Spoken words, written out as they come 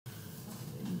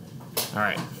All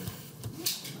right.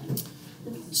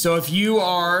 So if you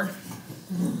are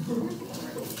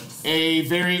a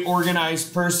very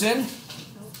organized person,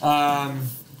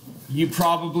 you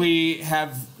probably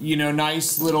have,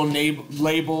 nice little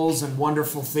labels and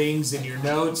wonderful things in your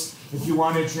notes. If you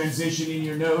want to transition in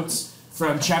your notes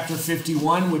from chapter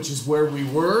 51, which is where we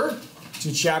were,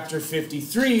 to chapter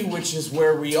 53, which is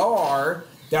where we are,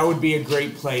 that would be a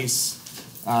great place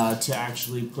to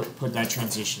actually put that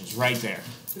transition right there.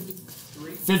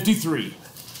 53.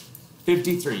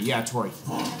 53, yeah, Tori.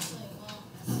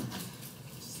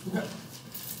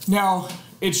 Now,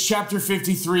 it's chapter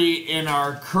 53 in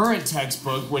our current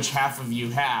textbook, which half of you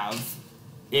have.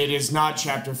 It is not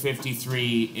chapter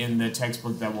 53 in the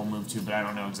textbook that we'll move to, but I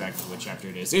don't know exactly what chapter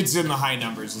it is. It's in the high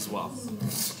numbers as well.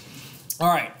 All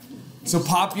right, so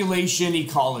population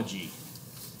ecology.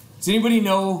 Does anybody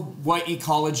know what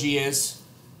ecology is?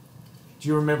 Do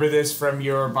you remember this from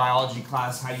your biology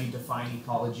class, how you define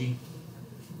ecology?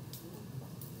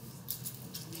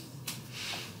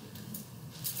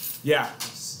 Yeah.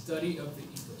 Study of the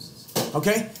ecosystem.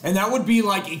 Okay, and that would be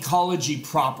like ecology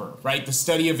proper, right? The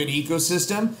study of an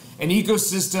ecosystem. And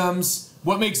ecosystems,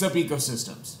 what makes up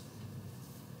ecosystems?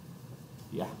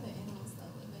 Yeah. The animals that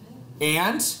live in it.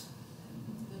 And? The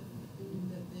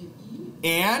food that they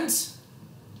eat. And?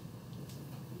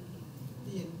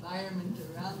 The environment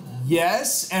around them.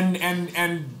 Yes,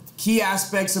 and key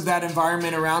aspects of that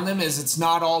environment around them is it's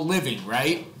not all living,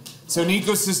 right? So an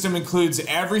ecosystem includes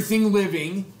everything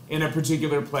living in a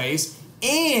particular place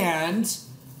and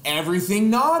everything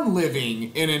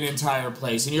non-living in an entire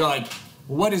place. And you're like,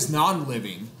 well, what is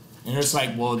non-living? And it's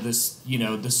like, well, this,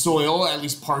 the soil, at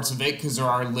least parts of it, because there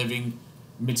are living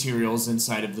materials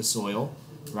inside of the soil,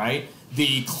 right?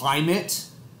 The climate,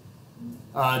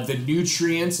 the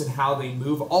nutrients and how they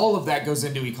move, all of that goes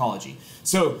into ecology.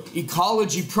 So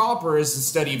ecology proper is the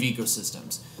study of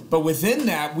ecosystems. But within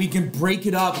that, we can break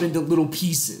it up into little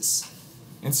pieces.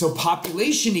 And so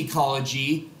population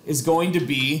ecology is going to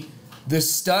be the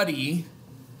study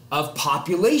of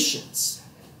populations.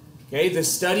 Okay, the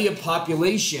study of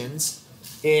populations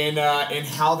in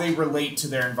how they relate to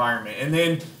their environment. And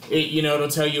then, it'll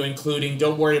tell you including,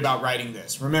 don't worry about writing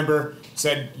this. Remember,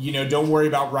 said, don't worry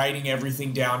about writing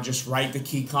everything down, just write the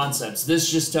key concepts. This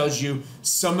just tells you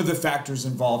some of the factors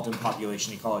involved in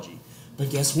population ecology. But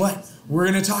guess what? We're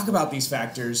going to talk about these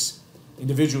factors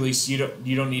individually, so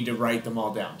you don't need to write them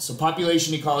all down. So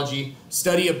population ecology,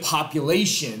 study of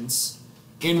populations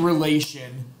in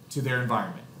relation to their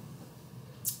environment.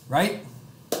 Right?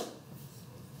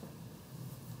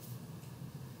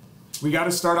 We got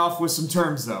to start off with some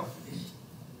terms, though.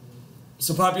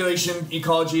 So population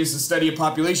ecology is the study of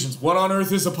populations. What on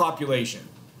earth is a population?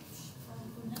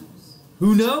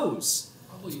 Who knows?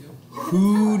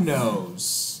 Who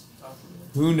knows?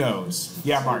 Who knows?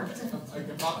 Yeah, Mark. Like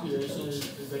a population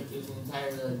is an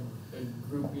entire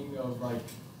grouping of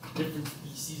different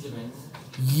species of animals.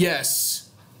 Yes.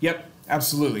 Yep.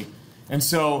 Absolutely. And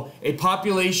so a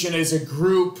population is a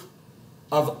group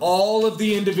of all of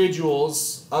the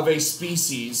individuals of a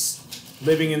species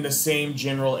living in the same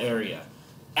general area.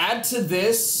 Add to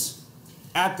this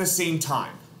at the same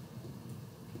time.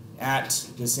 At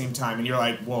the same time. And you're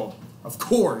like, well, of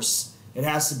course, it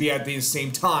has to be at the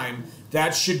same time.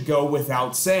 That should go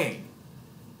without saying.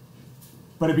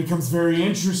 But it becomes very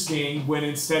interesting when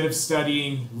instead of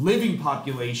studying living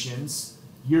populations,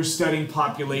 you're studying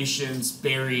populations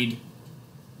buried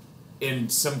in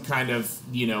some kind of,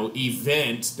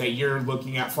 event that you're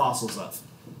looking at fossils of,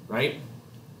 right?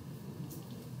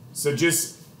 So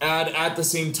just add at the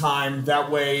same time. That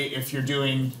way, if you're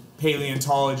doing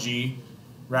paleontology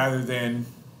rather than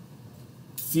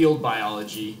field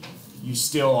biology, you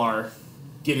still are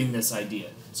getting this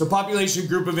idea. So population,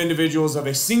 group of individuals of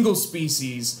a single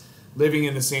species living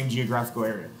in the same geographical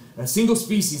area. A single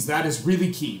species, that is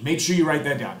really key. Make sure you write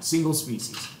that down. Single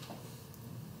species.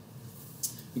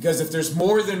 Because if there's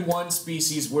more than one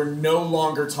species, we're no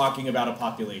longer talking about a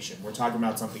population. We're talking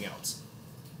about something else.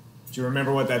 Do you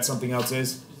remember what that something else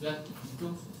is? Is that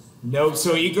ecosystem? No.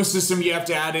 So ecosystem, you have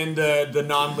to add in the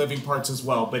non-living parts as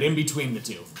well, but in between the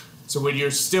two. So when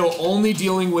you're still only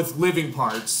dealing with living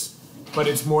parts, but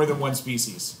it's more than one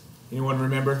species. Anyone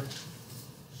remember?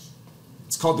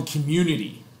 It's called the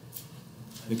community.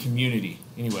 The community.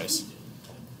 Anyways.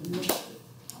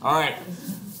 All right.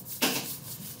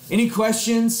 Any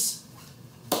questions?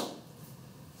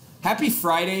 Happy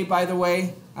Friday, by the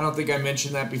way. I don't think I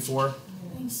mentioned that before.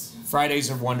 Thanks.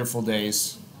 Fridays are wonderful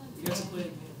days.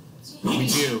 We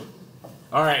do.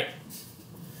 All right.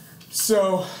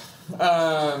 So,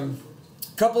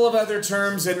 couple of other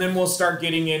terms, and then we'll start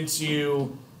getting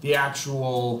into the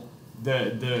actual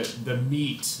the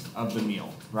meat of the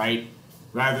meal, right?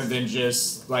 Rather than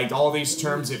just like all these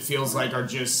terms, it feels like are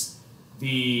just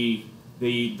the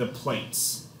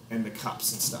plates and the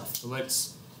cups and stuff. So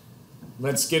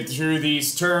let's get through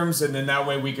these terms, and then that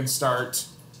way we can start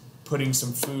putting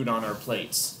some food on our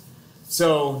plates.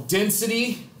 So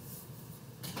density,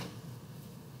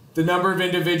 the number of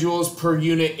individuals per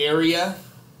unit area,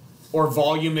 or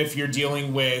volume if you're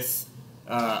dealing with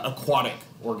aquatic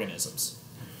organisms.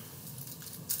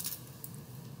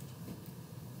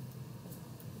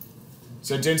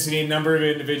 So density, number of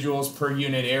individuals per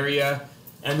unit area.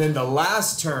 And then the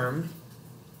last term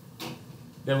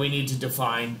that we need to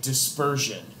define,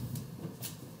 dispersion.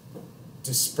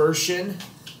 Dispersion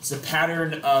is a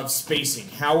pattern of spacing.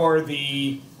 How are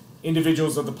the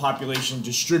individuals of the population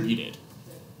distributed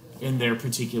in their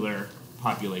particular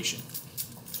population?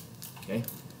 Okay,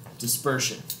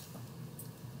 dispersion.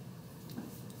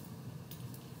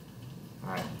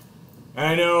 All right. And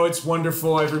I know it's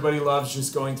wonderful, everybody loves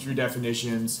just going through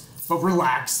definitions, but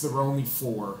relax, there are only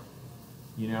 4.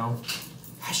 You know?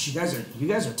 Gosh, you guys are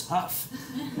tough.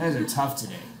 You guys are tough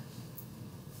today.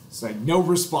 It's like no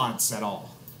response at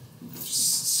all.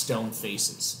 Just stone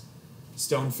faces.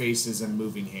 Stone faces and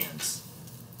moving hands.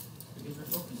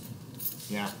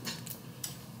 Yeah.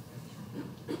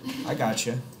 I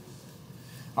gotcha.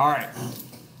 All right.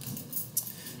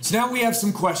 So now we have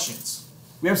some questions.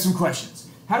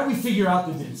 How do we figure out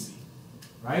the density,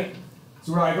 right?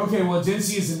 So we're like, okay, well,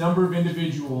 density is the number of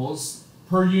individuals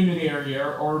per unit area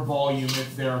or volume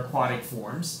if they're aquatic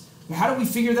forms. But how do we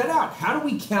figure that out? How do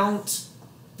we count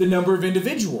the number of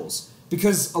individuals?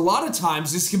 Because a lot of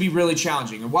times this can be really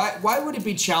challenging. And why would it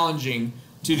be challenging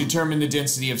to determine the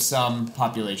density of some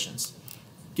populations?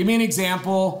 Give me an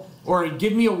example, or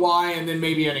give me a y and then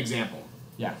maybe an example.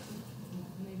 Yeah.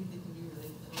 Maybe they can be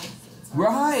really little, so it's hard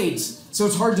Right. to see. So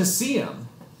it's hard to see them,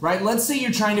 right? Let's say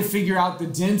you're trying to figure out the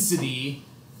density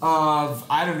of,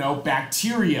 I don't know,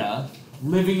 bacteria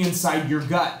living inside your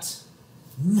gut.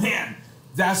 Man,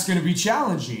 that's going to be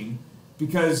challenging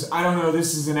because, I don't know,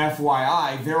 this is an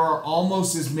FYI, there are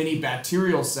almost as many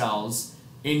bacterial cells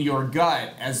in your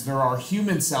gut as there are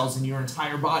human cells in your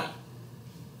entire body.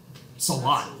 It's a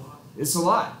lot. It's a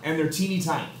lot. And they're teeny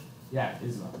tiny. Yeah, it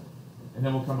is a lot. And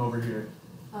then we'll come over here.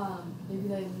 Maybe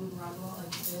they move around a lot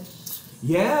like fish.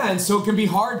 Yeah, and so it can be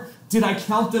hard. Did I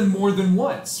count them more than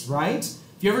once, right?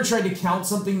 If you ever tried to count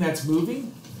something that's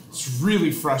moving, it's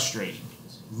really frustrating.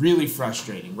 Really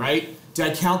frustrating, right?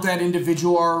 Did I count that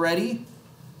individual already?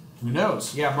 Who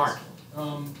knows? Yeah, Mark.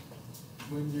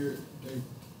 When you're like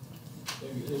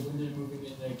when they're moving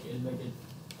in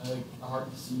a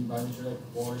hard to see environment or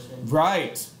like forest.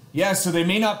 Right. Yeah, so they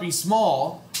may not be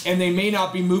small, and they may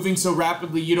not be moving so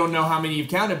rapidly you don't know how many you've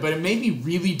counted, but it may be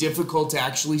really difficult to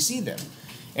actually see them.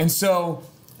 And so,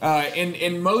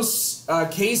 in most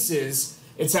cases,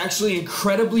 it's actually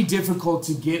incredibly difficult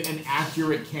to get an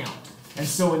accurate count. And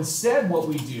so instead what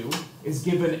we do is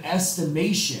give an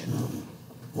estimation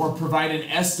or provide an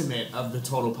estimate of the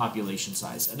total population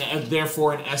size, and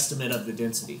therefore an estimate of the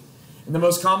density. And the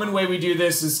most common way we do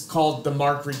this is called the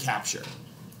mark recapture.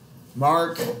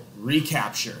 Mark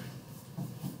recapture.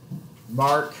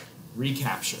 Mark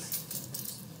recapture.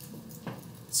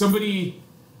 Somebody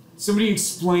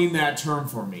explain that term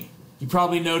for me. You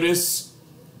probably notice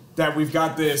that we've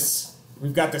got this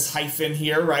hyphen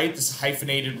here, right? This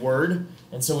hyphenated word.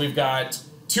 And so we've got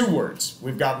 2 words.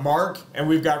 We've got mark and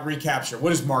we've got recapture. What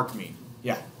does mark mean?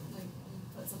 Yeah. Like, you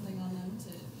put something on them to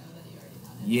know that you already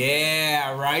counted.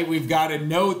 Yeah, right? We've got to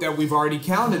note that we've already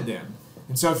counted them.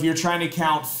 And so if you're trying to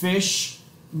count fish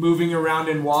moving around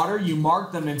in water, you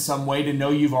mark them in some way to know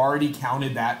you've already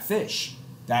counted that fish,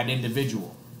 that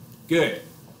individual. Good.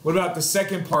 What about the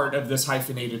second part of this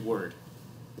hyphenated word?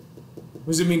 What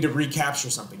does it mean to recapture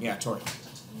something? Yeah, Tori.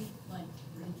 You, like,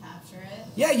 recapture it.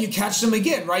 Yeah, you catch them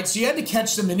again, right? So you had to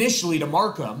catch them initially to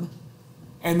mark them,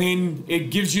 and then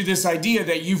it gives you this idea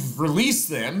that you've released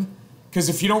them, because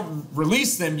if you don't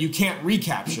release them, you can't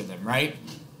recapture them, right?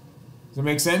 Does that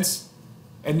make sense?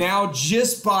 And now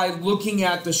just by looking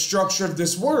at the structure of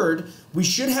this word, we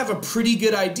should have a pretty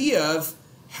good idea of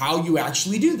how you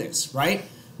actually do this, right?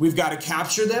 We've got to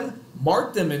capture them,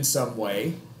 mark them in some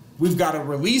way, we've got to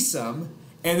release them,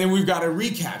 and then we've got to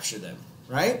recapture them,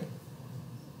 right?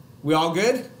 We all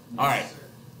good? Yes, all right. Sir.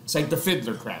 It's like the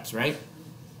fiddler crabs, right?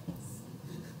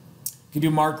 You can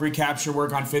do mark recapture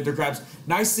work on fiddler crabs.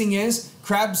 Nice thing is,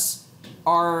 crabs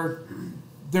they're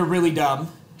really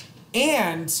dumb,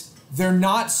 and they're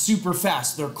not super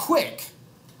fast. They're quick.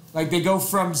 Like they go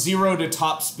from 0 to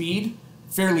top speed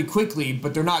fairly quickly,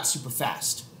 but they're not super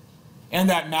fast. And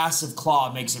that massive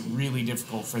claw makes it really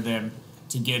difficult for them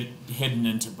to get hidden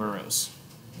into burrows.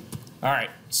 All right,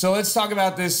 so let's talk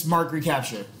about this mark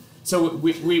recapture. So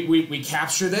we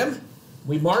capture them,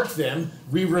 we mark them,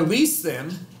 we release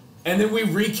them, and then we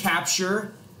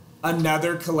recapture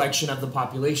another collection of the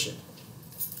population.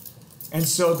 And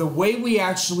so the way we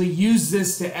actually use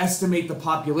this to estimate the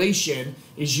population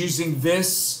is using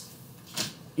this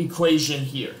equation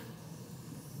here.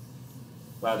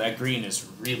 Wow, that green is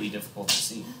really difficult to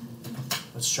see.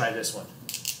 Let's try this one.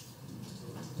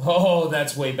 Oh,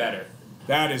 that's way better.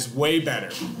 That is way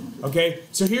better. Okay,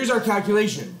 so here's our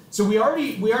calculation. So we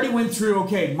already went through,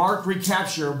 okay, mark,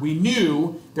 recapture. We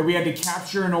knew that we had to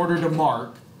capture in order to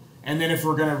mark, and then if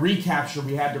we're going to recapture,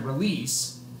 we had to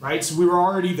release, right? So we were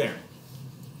already there.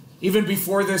 Even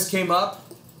before this came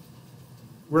up,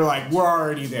 we're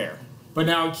already there. But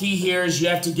now key here is you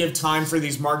have to give time for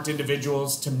these marked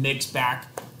individuals to mix back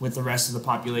with the rest of the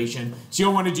population. So you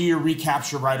don't want to do your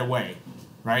recapture right away,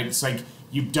 right? It's like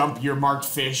you dump your marked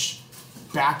fish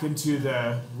back into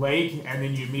the lake and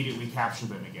then you immediately capture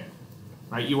them again,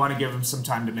 right? You want to give them some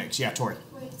time to mix. Yeah, Tori?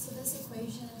 Wait, so this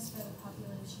equation is for the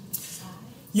population size?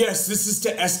 Yes, this is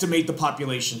to estimate the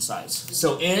population size.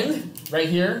 So N, right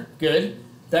here, good.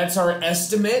 That's our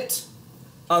estimate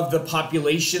of the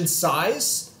population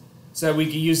size. So we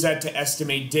can use that to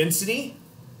estimate density.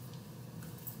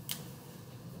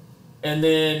 And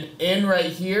then N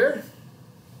right here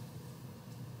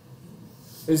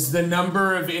is the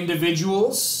number of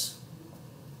individuals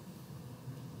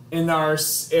that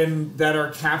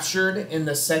are captured in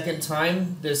the second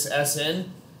time, this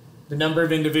SN. The number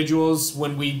of individuals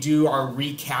when we do our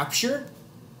recapture.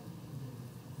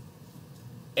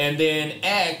 And then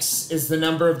X is the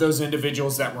number of those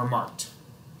individuals that were marked.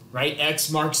 Right?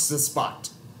 X marks the spot.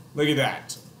 Look at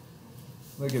that.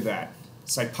 Look at that.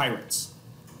 It's like pirates.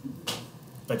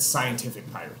 But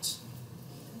scientific pirates.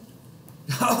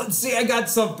 Oh, see, I got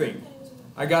something.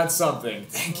 I got something.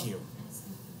 Thank you.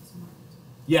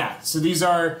 Yeah, so these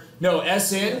are, no,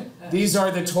 SN, these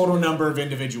are the total number of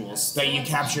individuals that you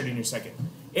captured in your second.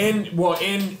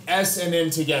 In S and N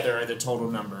together are the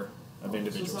total number of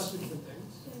individuals.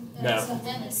 No. So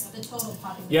then it's the total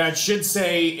population. Yeah, it should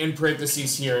say in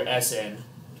parentheses here SN,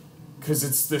 because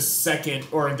it's the second,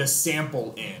 or the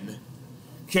sample N.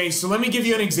 Okay, so let me give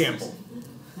you an example.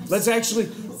 Let's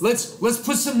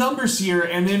put some numbers here,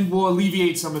 and then we'll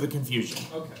alleviate some of the confusion.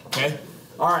 Okay.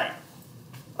 All right.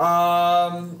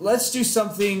 Let's do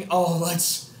something. Oh,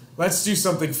 let's do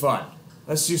something fun.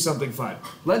 Let's do something fun.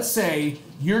 Let's say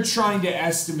you're trying to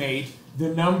estimate the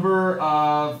number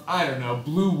of, I don't know,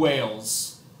 blue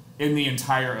whales in the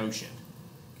entire ocean,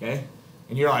 okay?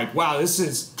 And you're like, wow, this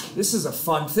is a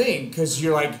fun thing, because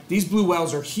you're like, these blue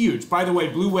whales are huge. By the way,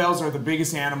 blue whales are the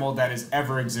biggest animal that has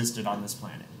ever existed on this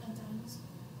planet.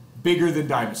 Bigger than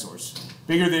dinosaurs.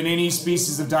 Bigger than any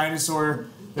species of dinosaur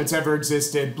that's ever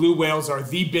existed. Blue whales are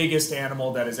the biggest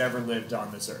animal that has ever lived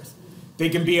on this earth. They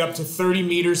can be up to 30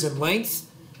 meters in length,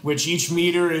 which each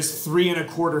meter is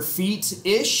 3¼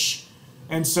 feet-ish.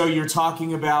 And so you're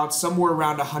talking about somewhere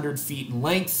around 100 feet in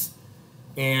length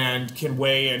and can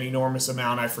weigh an enormous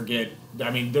amount. I forget.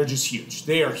 I mean, they're just huge.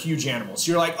 They are huge animals.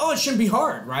 So you're like, oh, it shouldn't be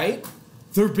hard, right?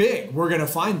 They're big. We're going to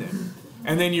find them.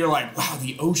 And then you're like, wow,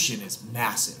 the ocean is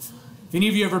massive. Have any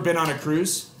of you ever been on a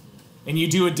cruise and you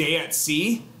do a day at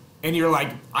sea and you're like,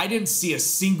 I didn't see a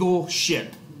single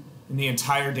ship in the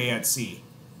entire day at sea.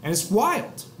 And it's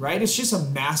wild, right? It's just a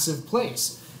massive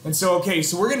place. And so, okay,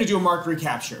 so we're going to do a mark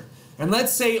recapture. And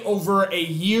let's say over a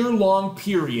year-long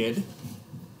period,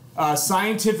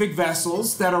 scientific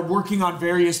vessels that are working on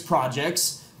various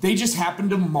projects, they just happen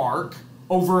to mark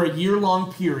over a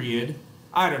year-long period,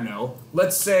 I don't know,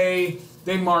 let's say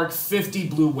they mark 50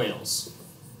 blue whales.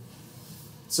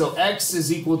 So X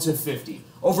is equal to 50.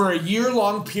 Over a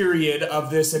year-long period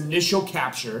of this initial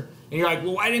capture, and you're like,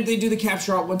 well, why didn't they do the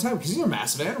capture all at one time? Because these are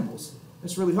massive animals.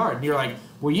 It's really hard. And you're like,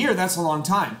 well, year, that's a long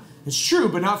time. It's true,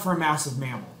 but not for a massive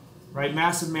mammal. Right?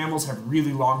 Massive mammals have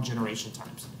really long generation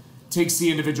times. It takes the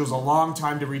individuals a long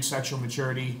time to reach sexual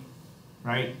maturity,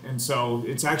 right? And so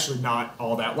it's actually not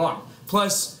all that long.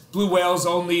 Plus, blue whales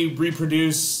only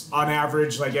reproduce on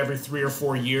average like every 3 or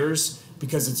 4 years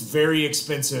because it's very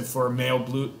expensive for a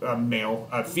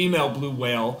female blue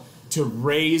whale to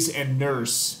raise and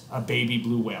nurse a baby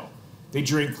blue whale. They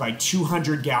drink like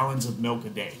 200 gallons of milk a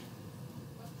day.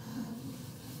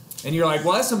 And you're like,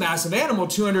 well, that's a massive animal,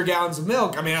 200 gallons of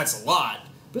milk. I mean, that's a lot,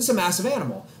 but it's a massive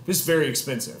animal. But it's very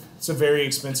expensive. It's a very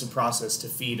expensive process to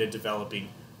feed a developing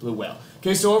blue whale.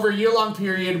 Okay, so over a year-long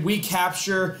period, we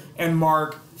capture and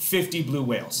mark 50 blue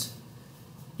whales.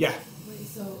 Yeah? Wait,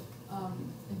 so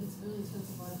if it's really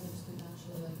expensive, why do they just do that?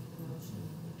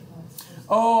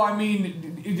 Oh, I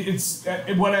mean, it's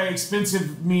what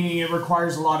expensive meaning it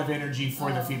requires a lot of energy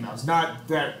for the females. Not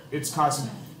that it's costing.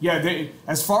 Yeah,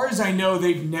 as far as I know,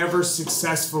 they've never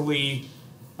successfully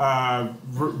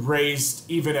raised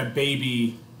even a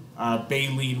baby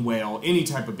baleen whale, any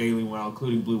type of baleen whale,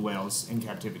 including blue whales, in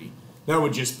captivity. That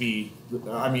would just be,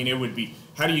 I mean, it would be,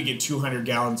 how do you get 200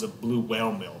 gallons of blue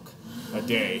whale milk a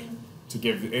day to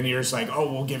give, and you're just like,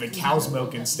 oh, we'll give it cow's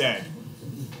milk instead.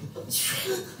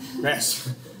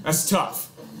 That's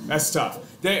tough. That's tough.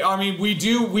 I mean,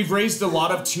 we've raised a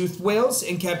lot of toothed whales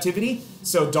in captivity,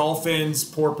 so dolphins,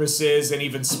 porpoises, and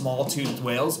even small-toothed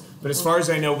whales, but as far as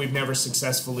I know, we've never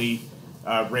successfully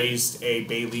raised a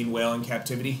baleen whale in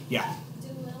captivity. Yeah? Do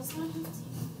whales not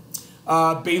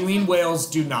have teeth? Baleen whales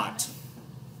do not.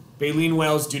 Baleen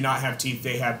whales do not have teeth.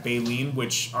 They have baleen,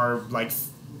 which are like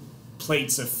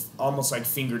plates of almost like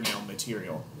fingernail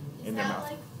material in their mouth. Is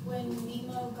that like when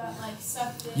Nemo got like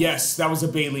sucked in? Yes, that was a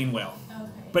baleen whale. Okay.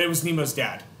 But it was Nemo's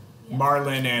dad, Yeah.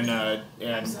 Marlin and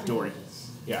Dory.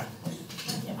 Yeah.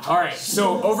 All right,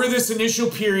 so over this initial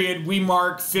period, we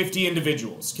mark 50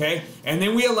 individuals, okay? And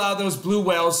then we allow those blue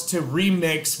whales to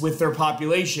remix with their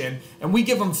population, and we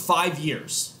give them 5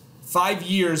 years. 5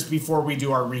 years before we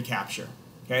do our recapture,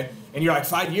 okay? And you're like,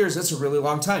 5 years, that's a really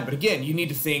long time. But again, you need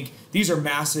to think, these are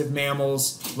massive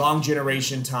mammals, long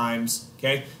generation times,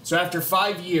 okay? So after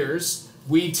 5 years,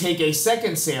 we take a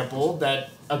second sample that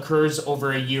occurs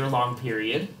over a year-long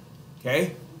period,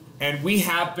 okay? And we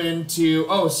happen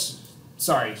to,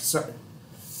 sorry.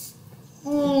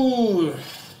 Ooh.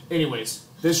 Anyways,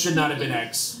 this should not have been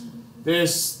X.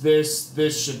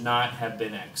 This should not have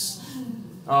been X.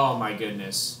 Oh my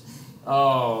goodness.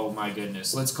 Oh my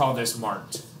goodness. Let's call this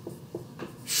marked.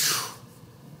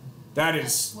 That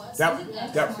is,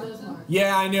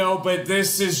 yeah, I know, but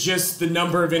this is just the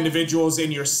number of individuals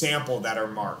in your sample that are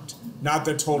marked, not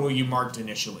the total you marked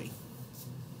initially.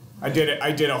 I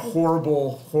did a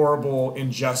horrible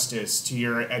injustice to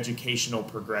your educational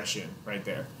progression right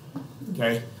there.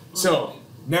 Okay? So,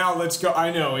 now let's go.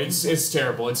 I know, it's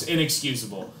terrible. It's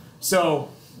inexcusable. So,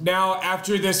 now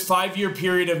after this 5-year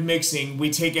period of mixing, we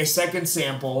take a second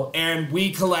sample and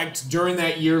we collect during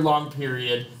that year-long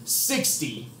period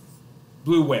 60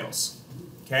 blue whales.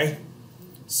 Okay?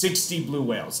 60 blue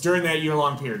whales during that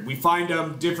year-long period. We find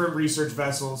them, different research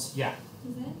vessels. Yeah.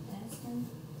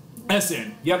 Is that SN?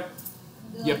 SN, yep.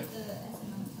 Yep. Like the SN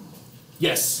on top?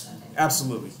 Yes, Okay.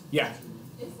 absolutely. Yeah.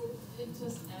 Isn't it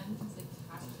just N to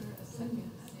capture a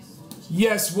second sample?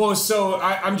 Yes, well, so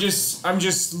I'm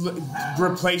just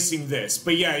replacing this.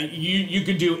 But yeah, you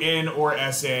could do N or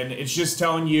SN. It's just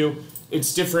telling you,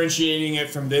 it's differentiating it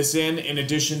from this N. In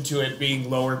addition to it being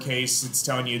lowercase, it's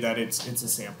telling you that it's a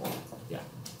sample. Yeah.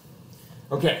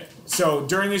 Okay, so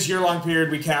during this year-long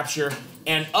period we capture,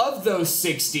 and of those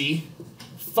 60,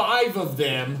 5 of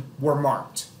them were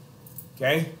marked,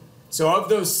 okay? So of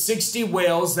those 60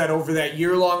 whales that over that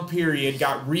year-long period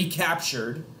got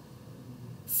recaptured,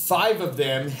 5 of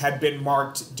them had been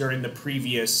marked during the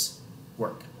previous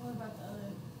work. What about the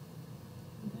other?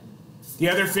 The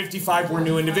other 55 were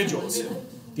new individuals.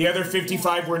 The other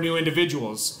 55 were new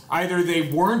individuals. Either they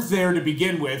weren't there to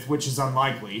begin with, which is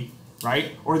unlikely,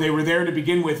 right? Or they were there to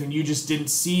begin with and you just didn't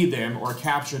see them or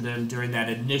capture them during that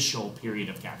initial period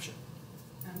of capture.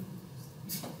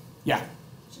 Yeah.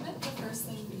 Shouldn't the first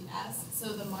thing be S?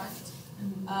 So the marked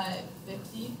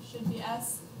 50 should be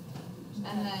S,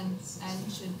 and then N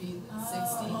should be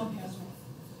 60.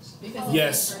 Because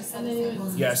Yes. it's the first set of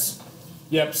samples. Yes.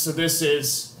 Yep, so this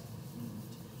is,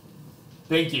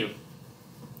 thank you.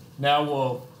 Now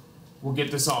we'll get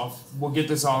this all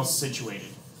situated.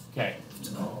 Okay.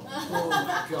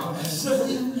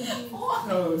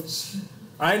 Coach.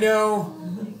 I know.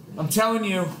 I'm telling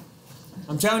you.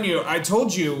 I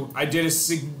told you I did a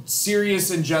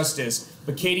serious injustice,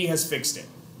 but Katie has fixed it.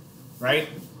 Right?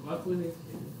 Luckily, we have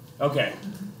Okay.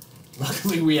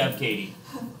 Luckily we have Katie.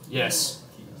 Yes.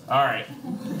 All right.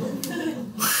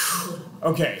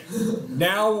 Okay.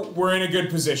 Now we're in a good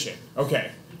position.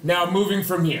 Okay. Now moving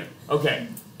from here. Okay.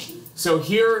 So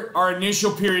here our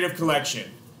initial period of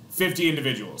collection, 50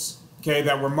 individuals, okay,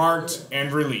 that were marked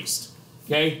and released.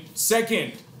 Okay?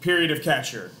 Second period of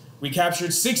capture, we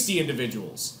captured 60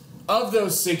 individuals. Of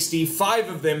those 60, 5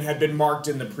 of them had been marked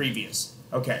in the previous.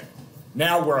 Okay.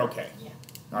 Now we're okay.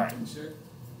 All right. Sure.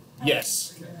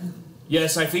 Yes.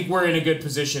 Yes, I think we're in a good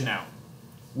position now.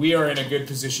 We are in a good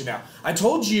position now. I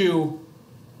told you,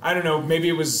 I don't know, maybe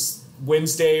it was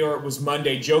Wednesday or it was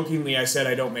Monday, jokingly I said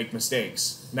I don't make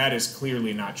mistakes. And that is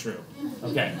clearly not true.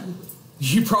 Okay.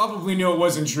 You probably knew it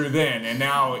wasn't true then, and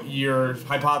now your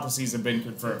hypotheses have been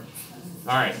confirmed.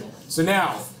 All right. So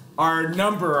now, our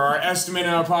number, our estimate in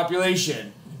our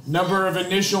population, number of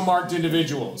initial marked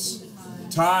individuals,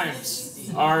 times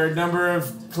our number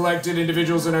of collected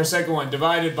individuals in our second one,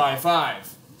 divided by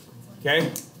 5.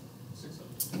 Okay?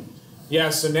 Yeah,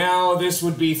 so now this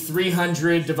would be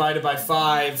 300 divided by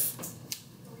 5.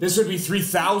 This would be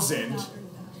 3,000.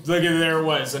 Look at there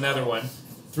was another one.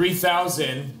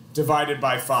 3,000 divided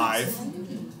by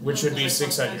 5, which would be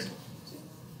 600.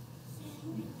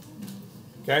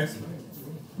 Okay?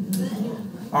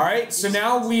 Alright, so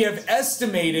now we have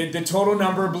estimated the total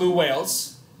number of blue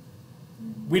whales.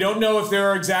 We don't know if there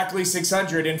are exactly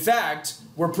 600. In fact,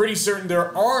 we're pretty certain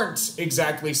there aren't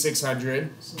exactly 600,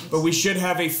 but we should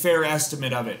have a fair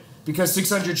estimate of it, because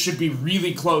 600 should be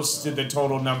really close to the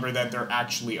total number that there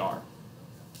actually are.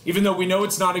 Even though we know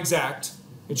it's not exact,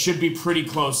 it should be pretty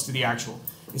close to the actual.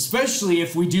 Especially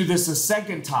if we do this a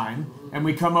second time and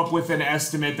we come up with an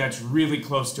estimate that's really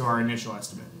close to our initial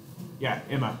estimate. Yeah,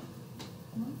 Emma.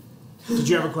 Did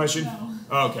you have a question? No.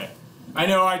 Oh, okay. I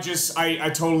know I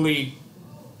totally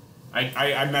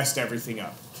messed everything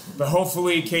up. But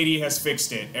hopefully Katie has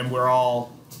fixed it and we're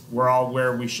all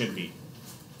where we should be.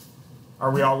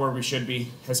 Are we all where we should be?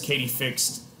 Has Katie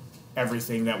fixed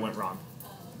everything that went wrong?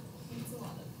 It's a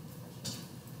lot of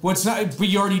Well, it's not, but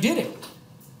you already did it.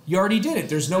 You already did it.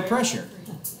 There's no pressure.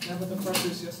 Yeah, but the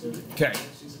pressure's yesterday. Okay.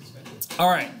 She's expected. All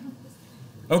right.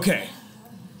 Okay.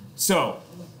 So,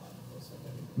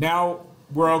 now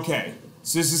we're okay.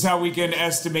 So this is how we can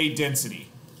estimate density.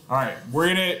 All right.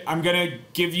 I'm gonna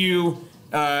give you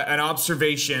an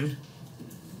observation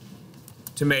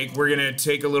to make. We're gonna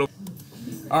take a little.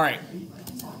 All right.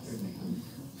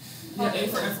 Yeah, A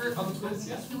for effort on the quiz,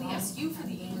 yeah. Can we ask you for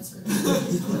the answer?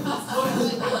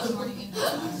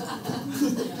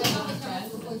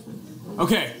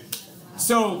 Okay.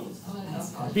 So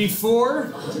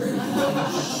before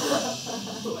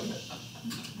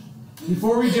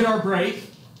we did our break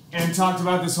and talked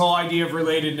about this whole idea of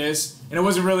relatedness, and it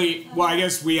wasn't really, well, I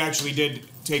guess we actually did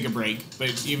take a break,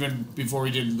 but even before we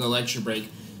did the lecture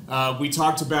break, we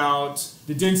talked about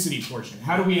the density portion.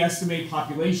 How do we estimate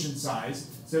population size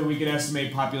so we can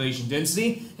estimate population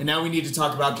density? And now we need to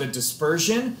talk about the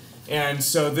dispersion. And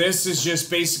so this is just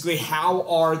basically how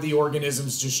are the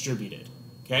organisms distributed,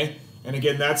 okay? And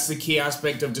again, that's the key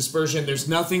aspect of dispersion. There's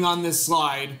nothing on this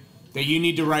slide that you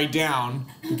need to write down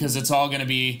because it's all going to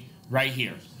be right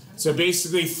here. So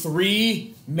basically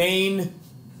 3 main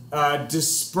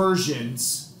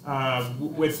dispersions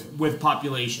with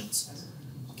populations,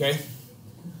 okay?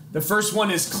 The first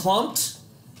one is clumped,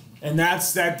 and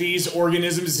that's that these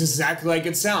organisms, exactly like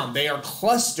it sounds, they are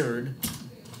clustered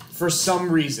for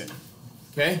some reason,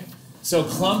 okay? So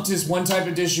clumped is one type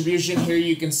of distribution. Here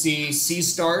you can see sea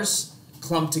stars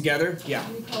clumped together. Yeah.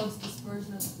 Can we call this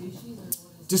dispersion of species, or what is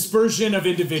it? Dispersion of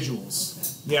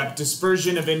individuals. Yeah,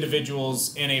 dispersion of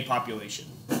individuals in a population.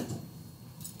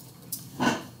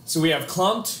 So we have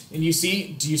clumped, and do you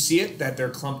see it, that they're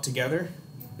clumped together?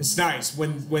 It's nice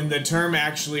when the term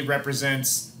actually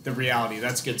represents the reality.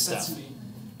 That's good stuff. That's me.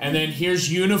 And then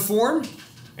here's uniform,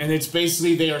 and it's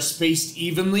basically they are spaced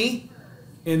evenly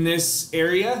in this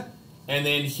area. And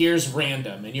then here's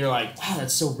random, and you're like, wow,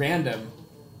 that's so random.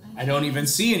 I don't even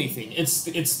see anything.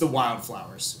 It's the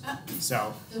wildflowers.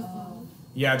 So,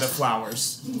 yeah, the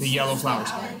flowers, the yellow flowers.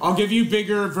 I'll give you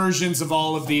bigger versions of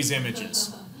all of these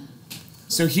images.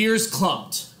 So here's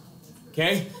clumped,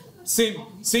 okay?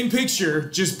 Same picture,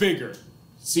 just bigger.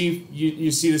 See,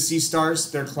 you see the sea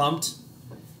stars? They're clumped.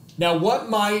 Now, what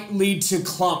might lead to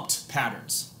clumped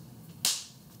patterns?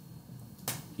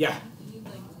 Yeah. They need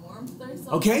like warmth or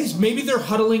something. Okay, maybe they're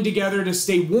huddling together to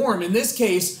stay warm. In this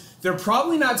case, they're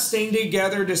probably not staying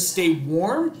together to stay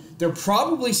warm. They're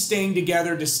probably staying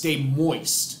together to stay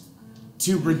moist,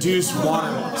 to reduce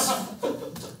water loss.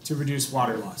 To reduce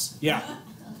water loss. Yeah.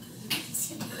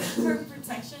 For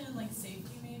protection and like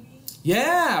safety, maybe?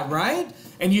 Yeah, right?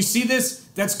 And you see this,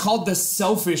 that's called the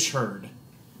selfish herd.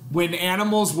 When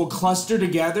animals will cluster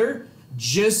together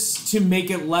just to make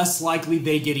it less likely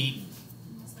they get eaten.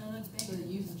 So they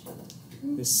use each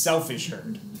other. The selfish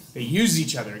herd. They use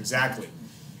each other, exactly.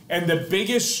 And the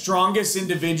biggest, strongest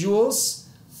individuals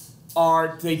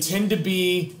they tend to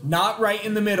be not right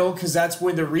in the middle because that's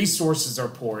where the resources are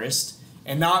poorest,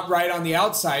 and not right on the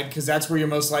outside because that's where you're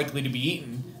most likely to be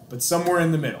eaten, but somewhere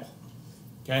in the middle.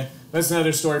 Okay? That's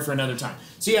another story for another time.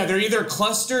 So yeah, they're either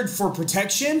clustered for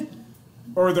protection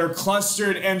or they're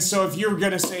clustered, and so if you're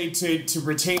going to say to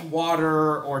retain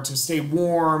water or to stay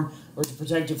warm or to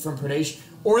protect it from predation,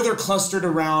 or they're clustered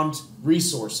around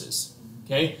resources.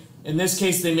 Okay? In this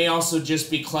case, they may also just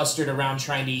be clustered around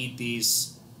trying to eat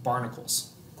these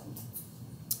barnacles.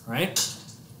 All right?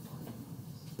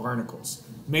 Barnacles.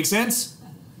 Make sense?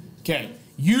 Okay.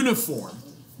 Uniform.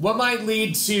 What might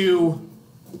lead to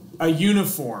a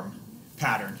uniform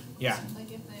pattern? Yeah.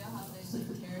 Like if they all have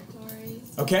like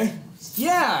territories. Okay.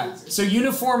 Yeah. So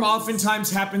uniform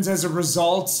oftentimes happens as a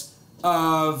result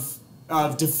of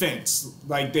defense.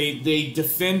 Like they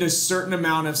defend a certain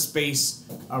amount of space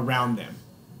around them.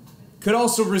 Could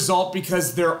also result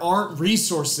because there aren't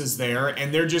resources there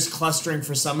and they're just clustering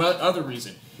for some other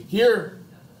reason. Here,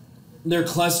 they're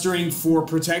clustering for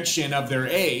protection of their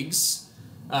eggs,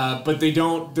 but they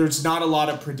don't. There's not a lot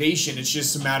of predation. It's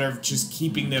just a matter of just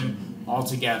keeping them all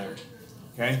together.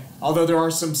 Okay. Although there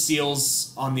are some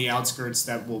seals on the outskirts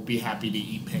that will be happy to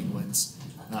eat penguins,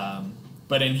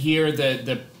 but in here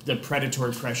the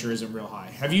predatory pressure isn't real high.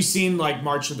 Have you seen like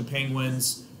March of the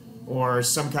Penguins or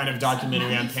some kind of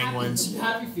documentary on penguins?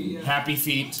 Happy Feet. Yeah. Happy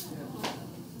Feet.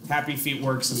 Happy Feet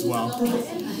works as well.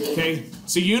 Okay,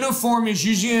 so uniform is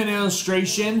usually an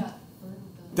illustration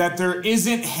that there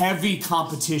isn't heavy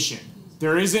competition.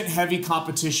 There isn't heavy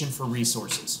competition for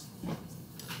resources.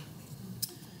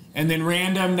 And then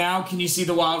random, now can you see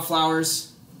the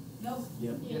wildflowers? No.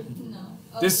 Yep. No.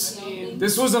 Oh,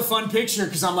 This was a fun picture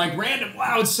because I'm like, random,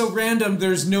 wow, it's so random,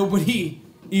 there's nobody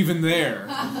even there.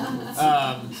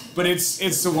 But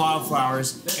it's the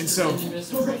wildflowers. And so,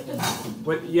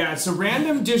 so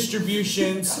random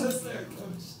distributions,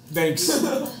 thanks.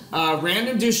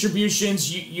 Random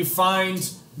distributions you find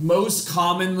most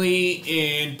commonly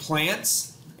in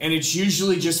plants, and it's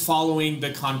usually just following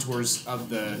the contours of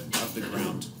the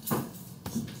ground.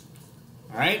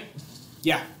 All right?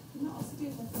 Yeah.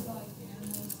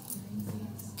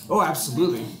 Oh,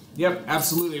 absolutely. Yep,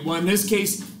 absolutely. Well, in this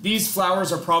case, these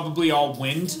flowers are probably all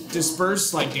wind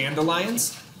dispersed, like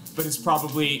dandelions, but it's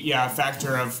probably, yeah, a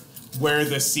factor of where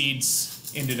the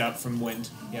seeds ended up from wind.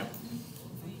 Yeah.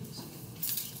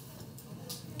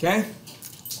 Okay?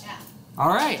 Yeah.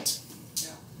 All right.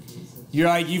 You're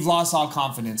like, you've lost all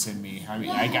confidence in me. I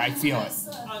mean, I feel it.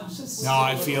 No,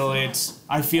 I feel it.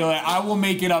 I feel it. I will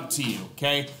make it up to you,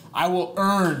 okay? I will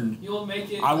earn. You will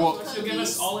make it. I will. You'll give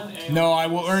us all an A. No, I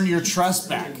will earn your trust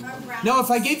back. No,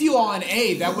 if I gave you all an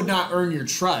A, that would not earn your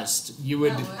trust. You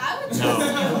would.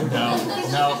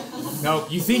 No.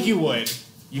 You think you would.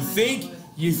 You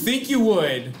think you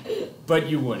would, but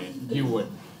you wouldn't. You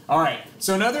wouldn't. All right.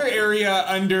 So another area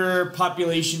under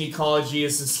population ecology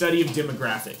is the study of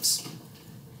demographics.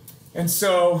 And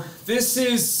so this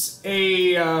is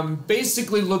a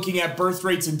basically looking at birth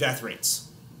rates and death rates.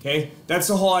 Okay, that's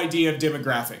the whole idea of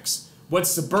demographics.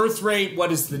 What's the birth rate?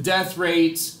 What is the death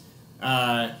rate?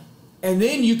 And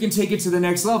then you can take it to the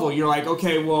next level. You're like,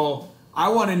 okay, well, I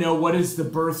want to know what is the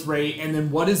birth rate and then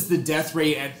what is the death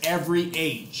rate at every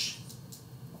age.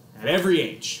 At every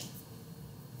age.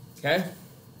 Okay?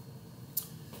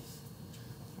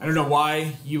 I don't know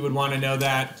why you would want to know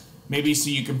that. Maybe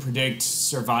so you can predict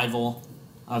survival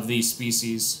of these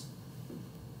species.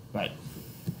 But,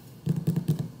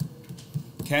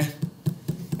 okay?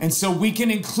 And so we can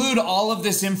include all of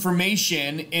this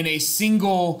information in a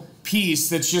single piece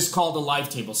that's just called a life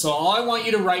table. So all I want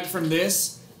you to write from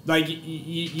this, like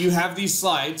you have these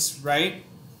slides, right?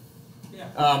 Yeah.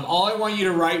 All I want you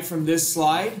to write from this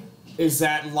slide is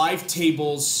that life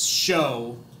tables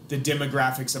show the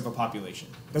demographics of a population.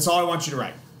 That's all I want you to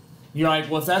write. You're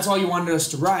like, well, if that's all you wanted us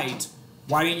to write,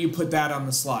 why didn't you put that on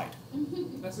the slide?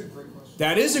 That's a great question.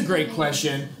 That is a great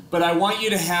question, but I want you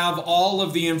to have all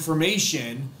of the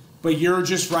information, but you're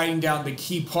just writing down the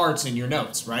key parts in your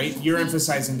notes, right? You're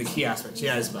emphasizing the key aspects.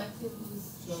 Yeah, Isabel.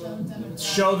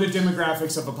 Show the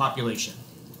demographics of a population.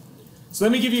 So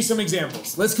let me give you some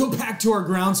examples. Let's go back to our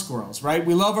ground squirrels, right?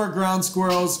 We love our ground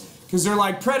squirrels because they're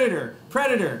like predator,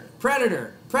 predator,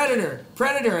 predator, predator,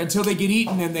 predator, until they get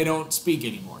eaten and they don't speak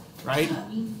anymore, right?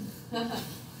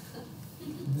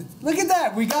 Look at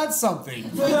that, we got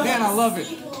something. Man, I love it.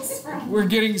 We're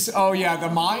getting, oh yeah, the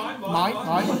mine.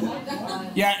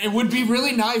 Yeah, it would be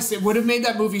really nice. It would have made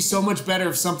that movie so much better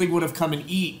if something would have come and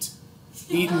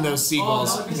eaten those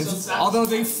seagulls. Oh, that would be so sad. Although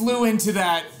they flew into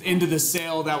the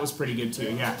sail, that was pretty good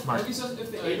too. Yeah, Mark.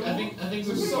 If they ate I think this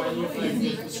is why you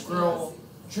like the squirrel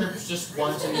trips just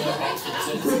once and then exits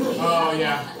it. Oh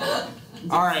yeah.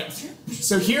 All right.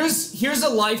 So here's a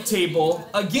life table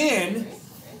again.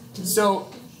 So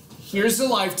here's the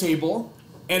life table,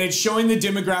 and it's showing the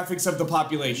demographics of the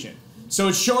population. So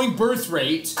it's showing birth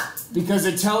rate because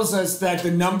it tells us that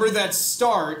the number that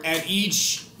start at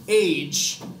each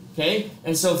age, okay?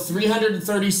 And so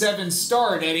 337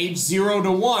 start at age 0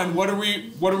 to 1. What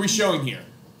are we showing here?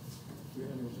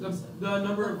 The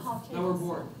number that were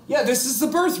born. Yeah, this is the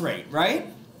birth rate, right?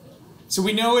 So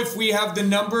we know if we have the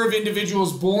number of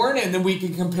individuals born, and then we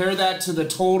can compare that to the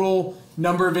total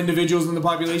number of individuals in the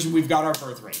population, we've got our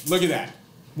birth rate. Look at that.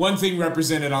 One thing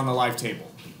represented on the life table.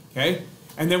 Okay?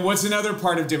 And then what's another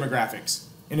part of demographics,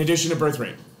 in addition to birth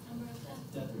rate?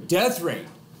 Death rate.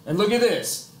 And look at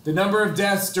this. The number of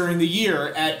deaths during the year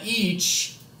at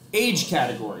each age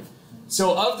category.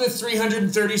 So of the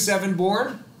 337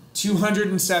 born,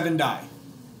 207 die,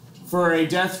 for a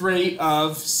death rate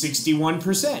of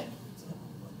 61%.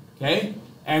 Okay?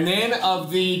 And then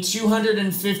of the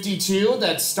 252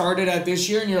 that started at this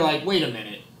year, and you're like, wait a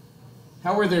minute.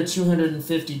 How were there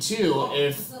 252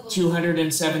 if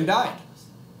 207 died?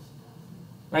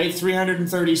 Right?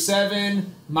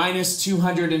 337 minus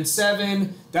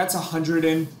 207, that's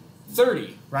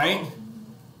 130, right?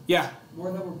 Yeah.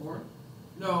 More that were born?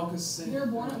 No, because They were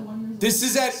born at 1 year. This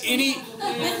is at any.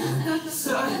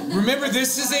 Remember,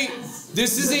 this is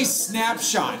a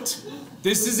snapshot.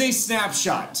 This is a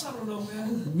snapshot. I don't know,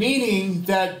 man. Meaning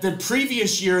that the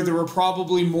previous year there were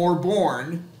probably more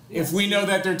born. If we know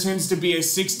that there tends to be a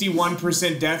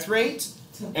 61% death rate,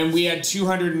 and we had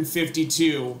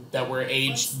 252 that were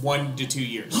aged 1 to 2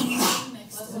 years.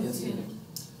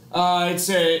 It's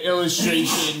an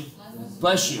illustration.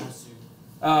 Bless you.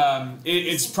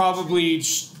 It's probably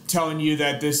telling you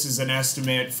that this is an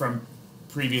estimate from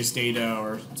previous data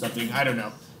or something. I don't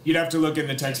know. You'd have to look in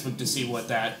the textbook to see what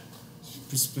that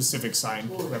specific sign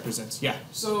represents. Yeah.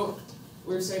 So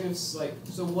we're saying it's like,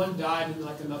 so one died and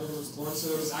like another one was born, so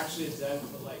there was actually a death,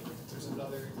 but like there's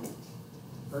another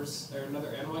person or another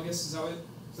animal, I guess. Does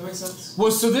that make sense?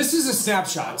 Well, so this is a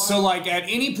snapshot. So like at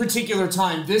any particular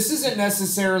time, this isn't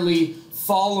necessarily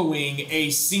following a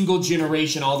single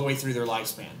generation all the way through their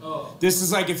lifespan. Oh. This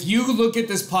is like if you look at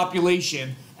this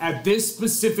population at this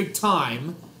specific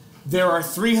time, there are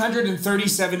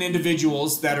 337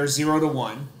 individuals that are 0 to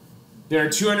 1. There are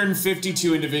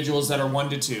 252 individuals that are 1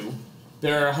 to 2.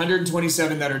 There are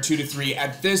 127 that are 2 to 3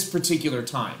 at this particular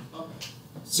time. Okay.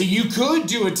 So you could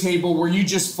do a table where you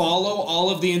just follow all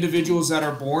of the individuals that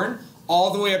are born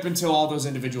all the way up until all those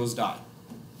individuals die.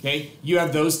 Okay? You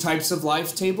have those types of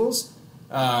life tables,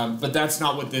 but that's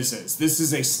not what this is. This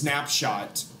is a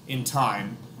snapshot in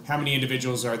time. How many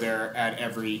individuals are there at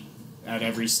every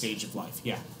stage of life?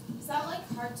 Yeah. Is that like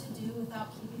hard to do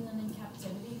without keeping them in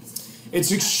captivity? It's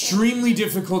extremely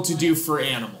difficult to do for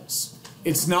animals.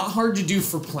 It's not hard to do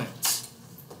for plants.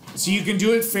 So you can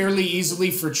do it fairly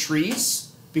easily for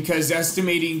trees because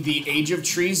estimating the age of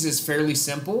trees is fairly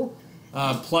simple.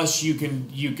 Plus you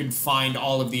can find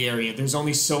all of the area. There's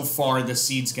only so far the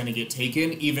seed's going to get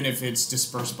taken, even if it's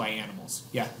dispersed by animals.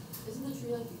 Yeah. Isn't the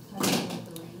tree like cutting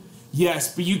with the range?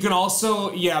 Yes, but you can also,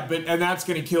 and that's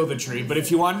going to kill the tree. But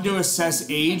if you wanted to assess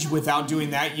age without doing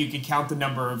that, you could count the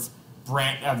number of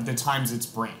the times it's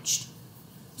branched.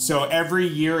 So every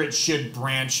year it should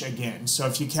branch again. So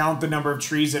if you count the number of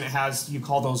trees and it has, you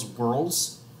call those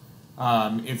whorls.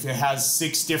 If it has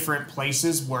 6 different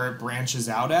places where it branches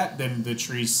out at, then the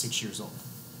tree's 6 years old.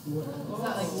 Is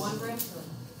that like one branch?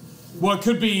 Well, it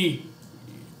could be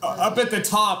up at the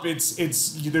top. It's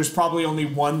there's probably only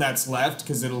one that's left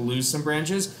because it'll lose some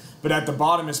branches. But at the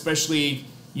bottom, especially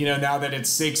now that it's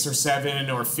 6 or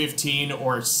 7 or 15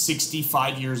 or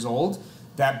 65 years old,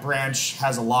 that branch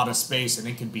has a lot of space and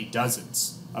it could be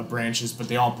dozens of branches, but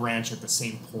they all branch at the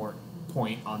same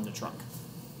point on the trunk.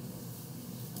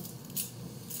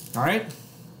 All right?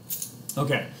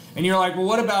 Okay. And you're like, well,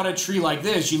 what about a tree like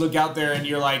this? You look out there and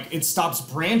you're like, it stops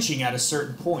branching at a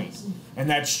certain point. And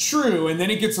that's true, and then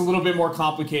it gets a little bit more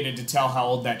complicated to tell how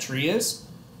old that tree is.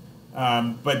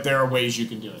 But there are ways you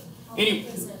can do it.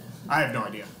 Anyway, I have no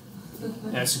idea.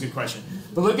 That's a good question.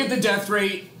 But look at the death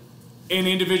rate in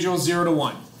individuals 0 to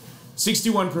 1.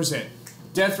 61%.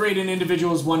 Death rate in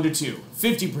individuals 1 to 2.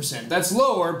 50%. That's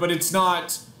lower, but it's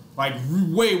not like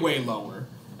way, way lower.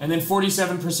 And then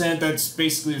 47%, that's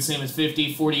basically the same as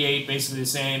 50. 48, basically the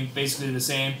same, basically the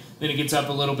same. Then it gets up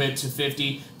a little bit to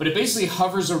 50. But it basically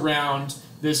hovers around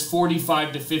this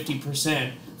 45 to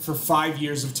 50% for 5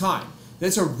 years of time.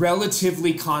 That's a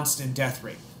relatively constant death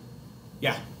rate.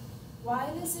 Yeah?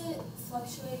 Why does it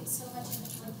fluctuate so much?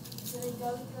 Do they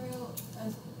go through,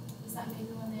 is that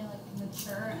maybe when they like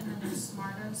mature and then they're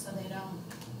smarter so they don't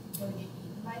go get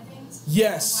eaten by things?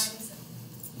 Yes. Why does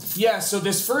it? Yeah, so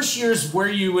this first year is where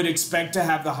you would expect to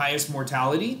have the highest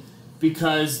mortality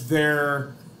because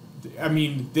their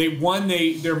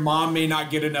mom may not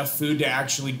get enough food to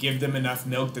actually give them enough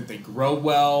milk that they grow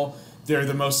well. They're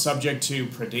the most subject to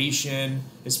predation,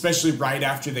 especially right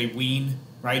after they wean,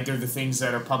 right? They're the things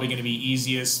that are probably going to be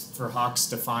easiest for hawks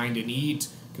to find and eat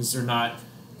because they're not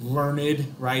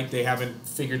learned, right? They haven't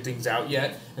figured things out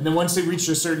yet. And then once they reach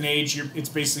a certain age, it's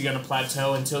basically going to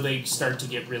plateau until they start to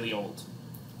get really old.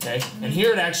 Okay? And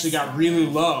here it actually got really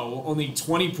low, only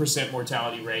 20%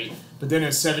 mortality rate, but then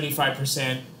it's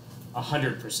 75%,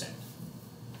 100%.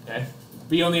 Okay?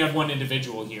 But you only have one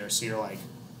individual here, so you're like,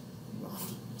 well,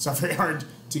 it's not very hard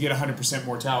to get 100%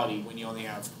 mortality when you only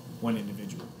have one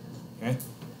individual. Okay?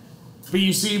 But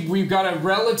you see, we've got a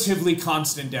relatively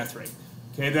constant death rate.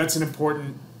 Okay, that's an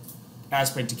important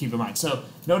aspect to keep in mind. So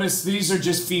notice these are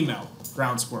just female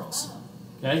ground squirrels.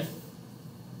 Okay?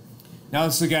 Now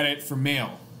let's look at it for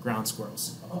male ground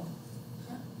squirrels.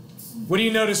 What do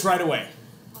you notice right away?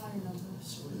 Higher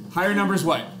numbers. Higher numbers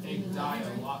what? They die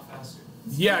a lot faster.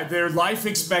 Yeah, their life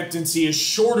expectancy is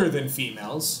shorter than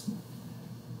females.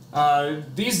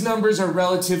 These numbers are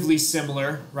relatively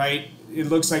similar, right? It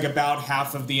looks like about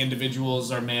half of the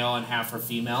individuals are male and half are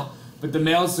female. But the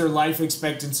males, their life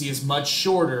expectancy is much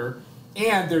shorter,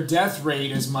 and their death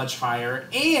rate is much higher,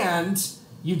 and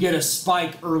you get a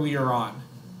spike earlier on.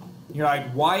 You're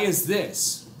like, why is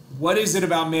this? What is it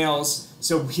about males?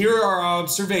 So here are our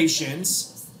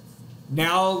observations.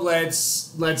 Now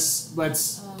let's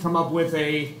come up with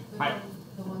a.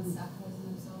 The ones that poison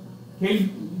themselves. Okay,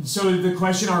 so the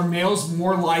question: are males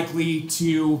more likely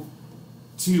to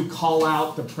call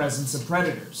out the presence of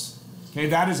predators? Okay,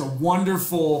 that is a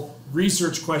wonderful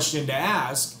research question to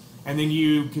ask, and then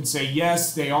you can say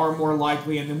yes, they are more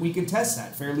likely, and then we can test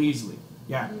that fairly easily.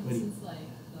 Yeah, Lydia. Since like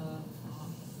the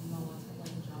female ones that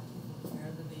like jump to take care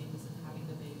of the babies and having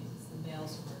the babies, it's the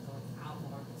males who are going out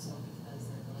more, but so because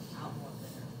they're going out more,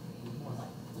 they're more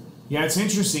likely. Yeah, it's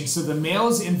interesting. So the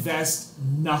males invest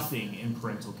nothing in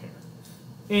parental care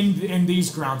in these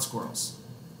ground squirrels.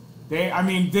 They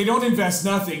don't invest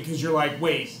nothing because you're like,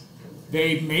 wait,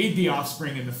 they made the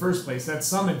offspring in the first place. That's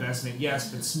some investment,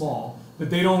 yes, but small. But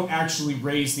they don't actually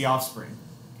raise the offspring.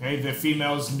 Okay, the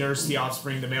females nurse the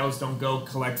offspring. The males don't go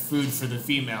collect food for the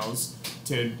females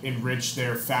to enrich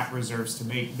their fat reserves to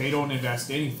make. They don't invest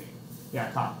anything.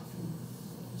 Yeah, Kyle.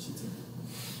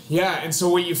 Yeah, and so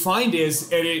what you find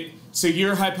is, so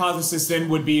your hypothesis then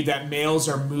would be that males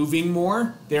are moving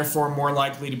more, therefore more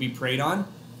likely to be preyed on.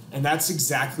 And that's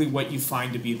exactly what you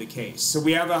find to be the case. So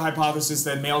we have a hypothesis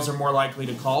that males are more likely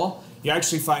to call. You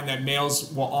actually find that males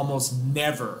will almost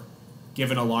never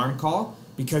give an alarm call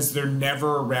because they're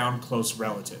never around close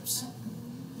relatives.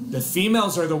 The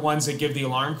females are the ones that give the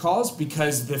alarm calls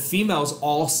because the females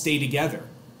all stay together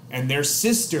and their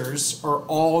sisters are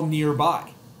all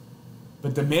nearby.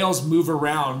 But the males move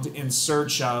around in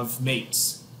search of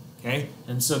mates. Okay?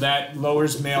 And so that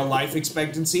lowers male life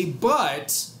expectancy,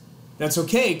 but that's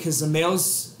okay, because the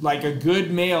male's like a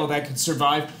good male that could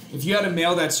survive. If you had a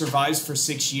male that survives for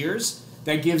 6 years,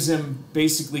 that gives him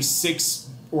basically 6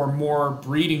 or more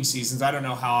breeding seasons. I don't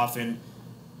know how often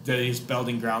these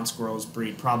Belding ground squirrels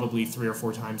breed, probably 3 or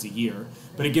 4 times a year.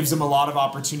 But it gives him a lot of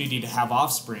opportunity to have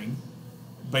offspring,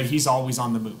 but he's always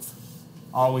on the move.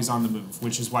 Always on the move,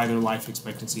 which is why their life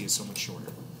expectancy is so much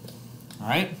shorter. All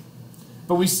right?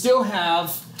 But we still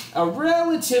have a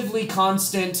relatively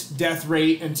constant death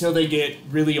rate until they get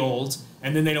really old,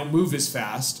 and then they don't move as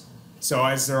fast. So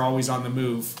as they're always on the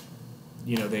move,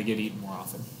 they get eaten more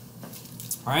often.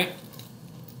 All right?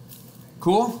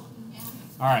 Cool? Yeah.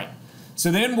 All right. So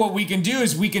then what we can do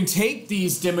is we can take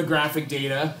these demographic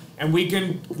data and we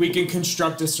can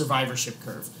construct a survivorship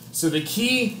curve. So the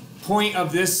key point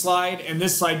of this slide, and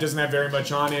this slide doesn't have very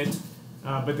much on it,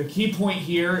 but the key point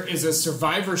here is a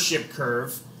survivorship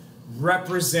curve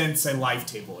represents a life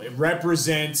table. It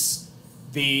represents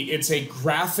it's a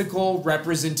graphical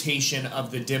representation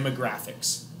of the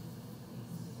demographics.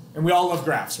 And we all love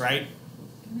graphs, right?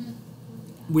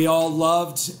 We all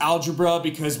loved algebra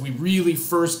because we really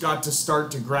first got to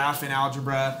start to graph in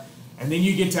algebra. And then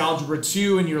you get to algebra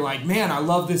 2 and you're like, man, I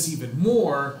love this even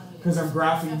more because I'm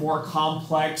graphing more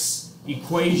complex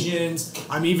equations.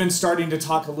 I'm even starting to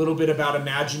talk a little bit about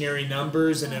imaginary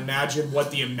numbers and imagine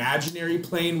what the imaginary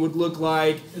plane would look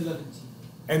like. 11.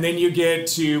 And then you get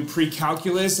to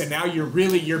pre-calculus, and now you're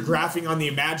graphing on the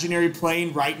imaginary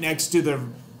plane right next to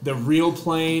the real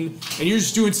plane, and you're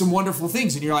just doing some wonderful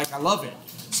things, and you're like, I love it.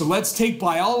 So let's take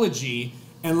biology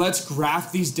and let's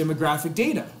graph these demographic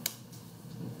data.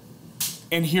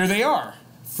 And here they are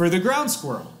for the ground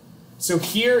squirrel. So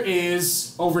here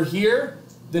is, over here,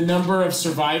 the number of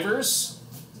survivors.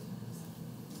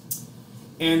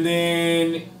 And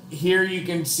then here you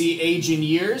can see age in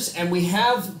years. And we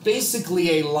have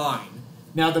basically a line.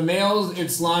 Now the male,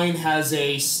 its line has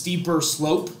a steeper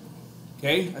slope.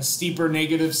 Okay, a steeper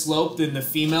negative slope than the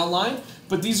female line.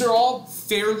 But these are all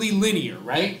fairly linear,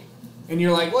 right? and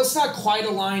you're like, well, it's not quite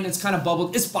a line, it's kind of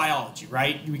bubbled. It's biology,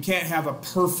 right? We can't have a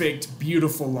perfect,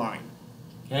 beautiful line.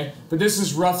 Okay? But this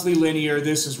is roughly linear,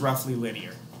 this is roughly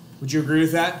linear. Would you agree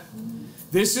with that?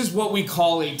 This is what we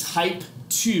call a type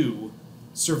 2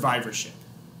 survivorship.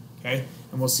 Okay?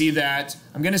 And we'll see that.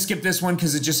 I'm going to skip this one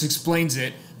because it just explains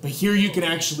it, but here you can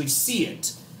actually see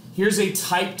it. Here's a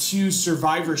type 2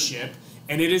 survivorship,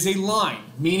 and it is a line,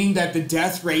 meaning that the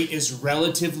death rate is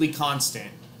relatively constant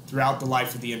throughout the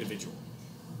life of the individual.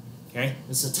 Okay?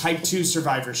 This is a type 2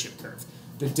 survivorship curve.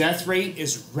 The death rate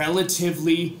is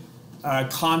relatively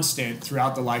constant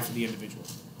throughout the life of the individual.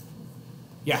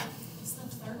 Yeah? Is the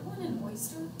third one an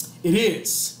oyster? It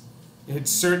is. It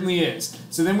certainly is.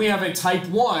 So then we have a type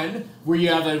 1 where you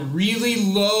have a really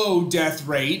low death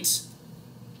rate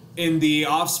in the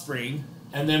offspring,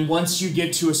 and then once you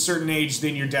get to a certain age,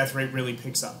 then your death rate really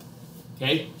picks up.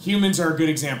 Okay? Humans are a good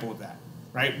example of that,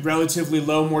 right? Relatively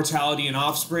low mortality in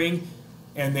offspring,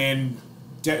 and then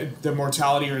the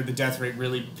mortality or the death rate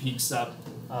really peaks up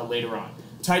later on.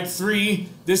 Type 3,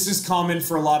 this is common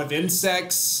for a lot of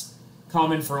insects,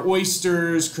 common for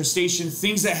oysters, crustaceans,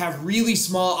 things that have really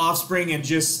small offspring and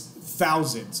just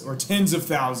thousands or tens of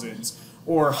thousands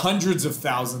or hundreds of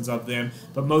thousands of them,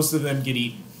 but most of them get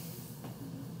eaten.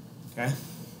 Okay?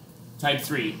 Type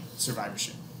 3,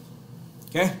 survivorship.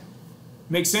 Okay?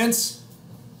 Make sense?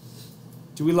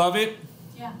 Do we love it?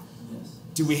 Yeah. Yes.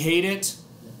 Do we hate it?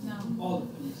 No. All the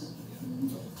things.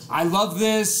 I love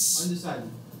this, Undecided.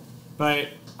 but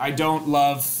I don't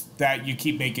love that you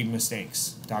keep making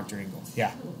mistakes, Dr. Engel.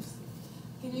 Yeah.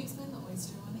 Can you explain the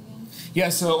oyster one again? Yeah,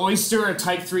 so oyster, a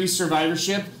type 3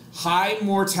 survivorship, high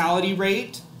mortality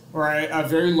rate, or a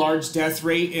very large death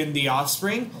rate in the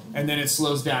offspring, and then it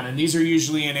slows down. And these are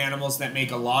usually in animals that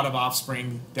make a lot of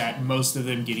offspring that most of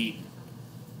them get eaten.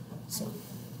 So,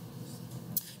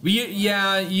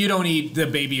 yeah, you don't eat the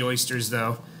baby oysters,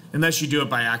 though, unless you do it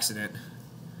by accident.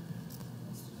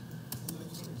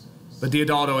 But the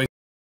adult oyster